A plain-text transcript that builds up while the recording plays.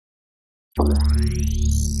Confirms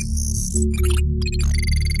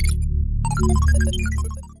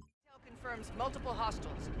multiple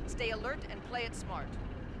hostiles. Stay alert and play it smart.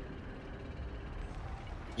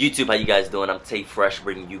 YouTube, how you guys doing? I'm Tay Fresh,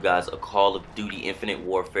 bringing you guys a Call of Duty Infinite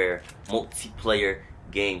Warfare multiplayer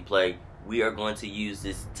gameplay. We are going to use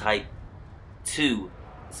this Type 2.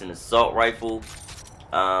 It's an assault rifle.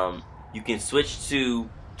 You can switch to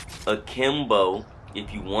akimbo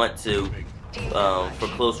if you want to for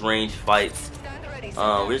close range fights.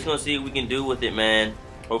 We're just gonna see what we can do with it, man.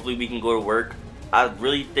 Hopefully we can go to work. I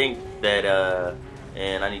really think that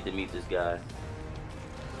and I need to meet this guy.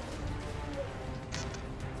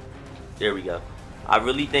 There we go. I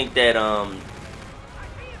really think that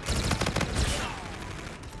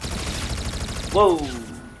whoa.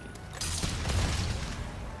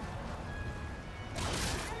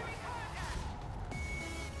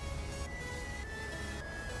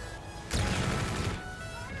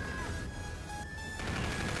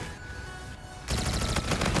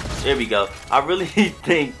 There we go. I really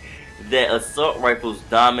think that assault rifles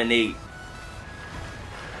dominate.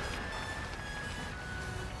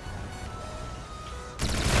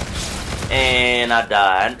 And I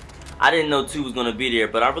died. I didn't know 2 was gonna be there,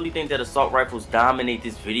 but I really think that assault rifles dominate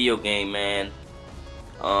this video game, man.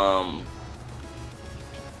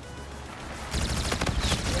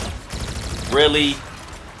 Really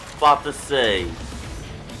about to say.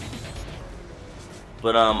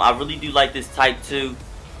 But I really do like this Type 2.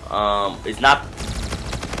 It's not,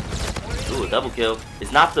 ooh, a double kill.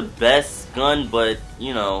 It's not the best gun, but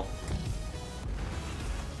you know,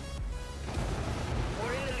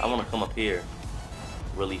 I want to come up here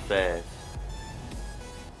really fast.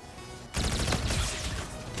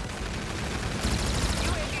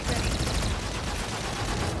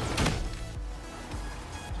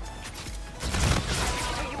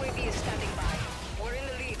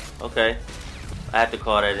 Okay, I have to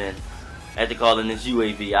call that in. I had to call in this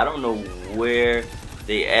UAV. I don't know where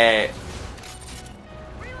they at.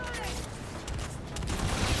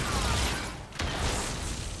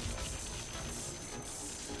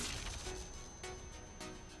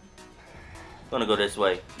 Gonna go this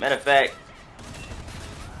way. Matter of fact,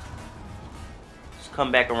 just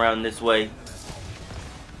come back around this way.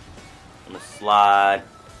 I'm gonna slide.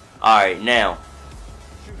 Alright, now.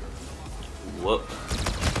 Whoop.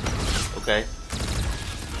 Okay.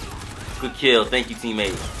 Good kill. Thank you,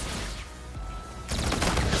 teammate.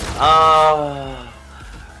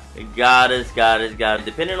 Got us.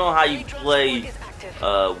 Depending on how you play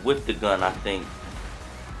with the gun, I think.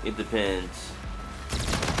 It depends.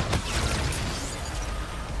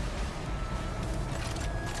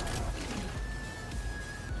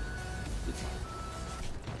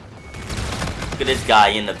 Look at this guy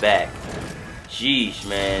in the back. Jeez,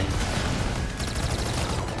 man.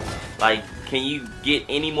 Like, can you get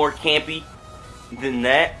any more campy than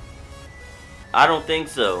that? I don't think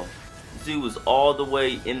so. This dude was all the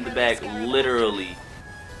way in the back, literally.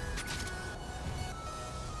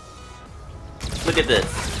 Look at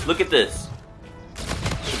this. Look at this.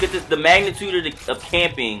 Look at this. The magnitude of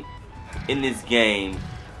camping in this game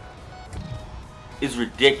is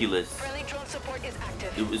ridiculous.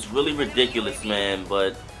 It was really ridiculous, man.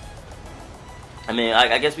 But I mean,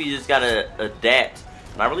 I guess we just gotta adapt.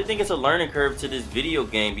 And I really think it's a learning curve to this video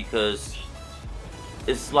game, because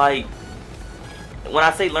it's like, when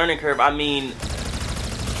I say learning curve, I mean,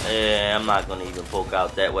 I'm not gonna even poke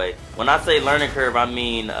out that way. When I say learning curve, I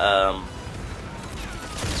mean,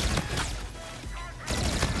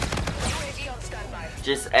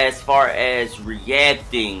 just as far as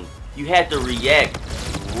reacting, you have to react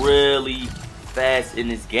really fast in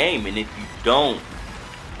this game, and if you don't,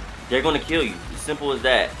 they're gonna kill you. As simple as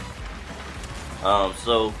that.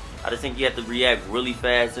 So I just think you have to react really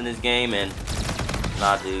fast in this game, and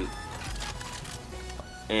nah, dude.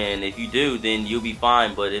 And if you do, then you'll be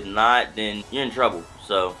fine, but if not, then you're in trouble.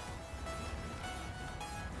 So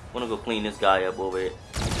I'm gonna go clean this guy up over here.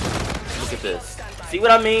 Look at this. See what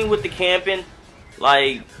I mean with the camping?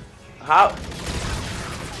 Like, how?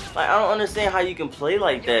 Like, I don't understand how you can play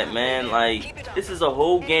like that, man. Like, this is a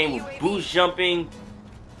whole game with boost jumping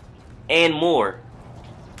and more.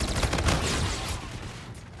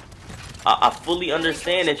 I fully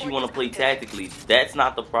understand that you want to play tactically. That's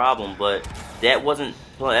not the problem, but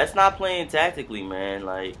that's not playing tactically, man.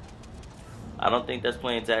 Like, I don't think that's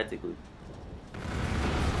playing tactically.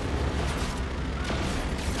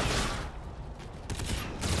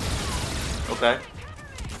 Okay.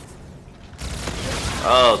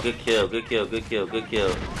 Oh, good kill, good kill, good kill, good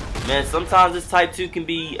kill. Man, sometimes this Type 2 can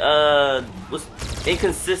be,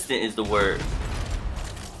 inconsistent is the word.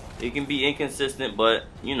 It can be inconsistent, but,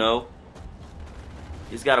 you know,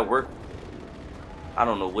 It's gotta work. I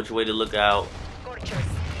don't know which way to look out.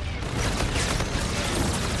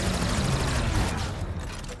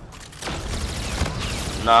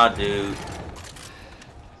 Nah, dude.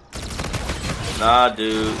 Nah,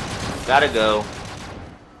 dude. Gotta go.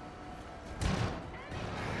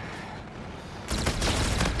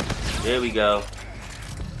 There we go.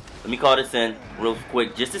 Let me call this in real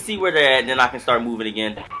quick just to see where they're at, and then I can start moving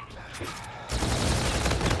again.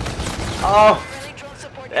 Oh,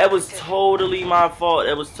 that was totally my fault.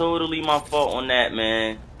 That was totally my fault on that,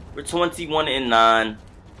 man. We're 21-9.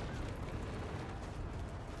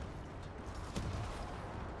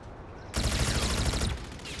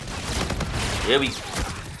 There we.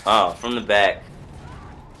 Oh, from the back.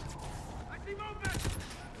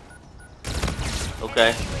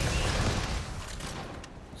 Okay.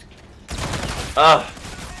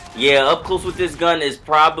 Yeah, up close with this gun is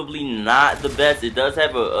probably not the best. It does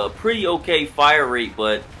have a pretty okay fire rate,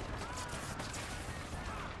 but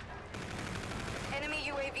enemy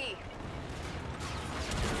UAV.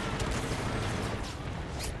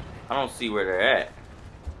 I don't see where they're at.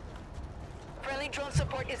 Friendly drone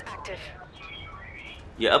support is active.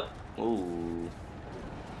 Yeah, up. Ooh.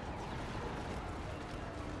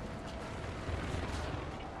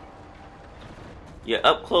 Yeah,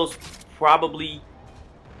 up close probably.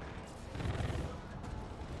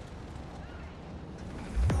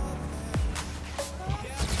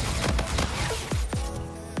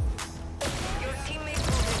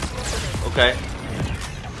 Okay.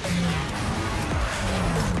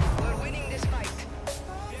 We're winning this fight.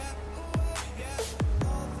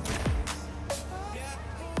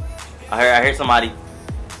 I hear somebody.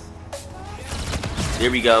 There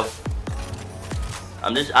we go.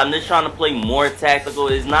 I'm just trying to play more tactical.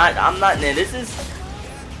 I'm not man, this is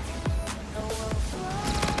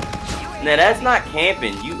now that's not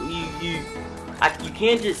camping. You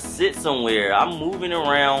can't just sit somewhere. I'm moving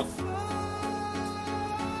around.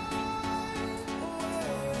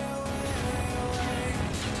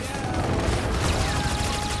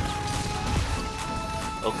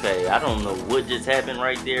 Okay, I don't know what just happened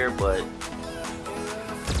right there, but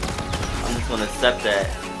I'm just gonna accept that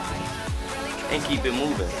and keep it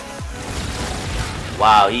moving.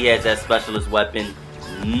 Wow, he has that specialist weapon.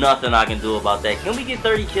 Nothing I can do about that. Can we get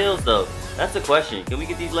 30 kills though? That's the question. Can we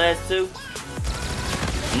get these last two?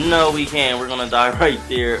 No, we can't. We're gonna die right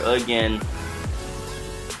there again.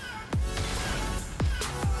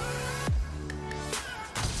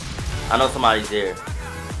 I know somebody's there.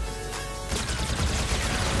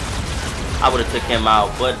 I would have took him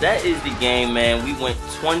out, but that is the game, man. We went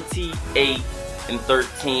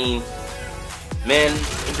 28-13. Man,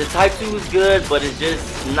 the Type 2 is good, but it's just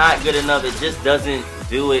not good enough. It just doesn't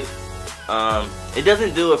do it. It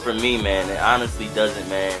doesn't do it for me, man. It honestly doesn't,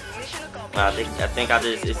 man. I think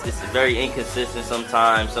it's very inconsistent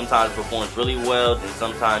sometimes. Sometimes it performs really well, and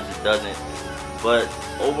sometimes it doesn't. But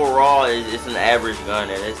overall, it's an average gun,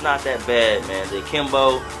 and it's not that bad, man. The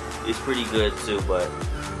Kimbo is pretty good too, but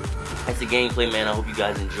that's the gameplay, man. I hope you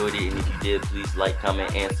guys enjoyed it, and if you did, please like,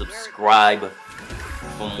 comment, and subscribe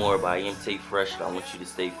for more by MT Fresh. I want you to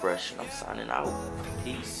stay fresh. I'm signing out.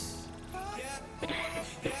 Peace.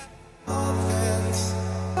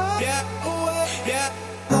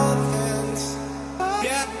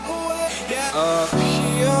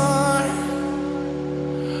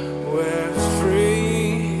 Here we're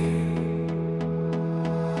free,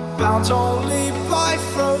 bound only by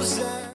frozen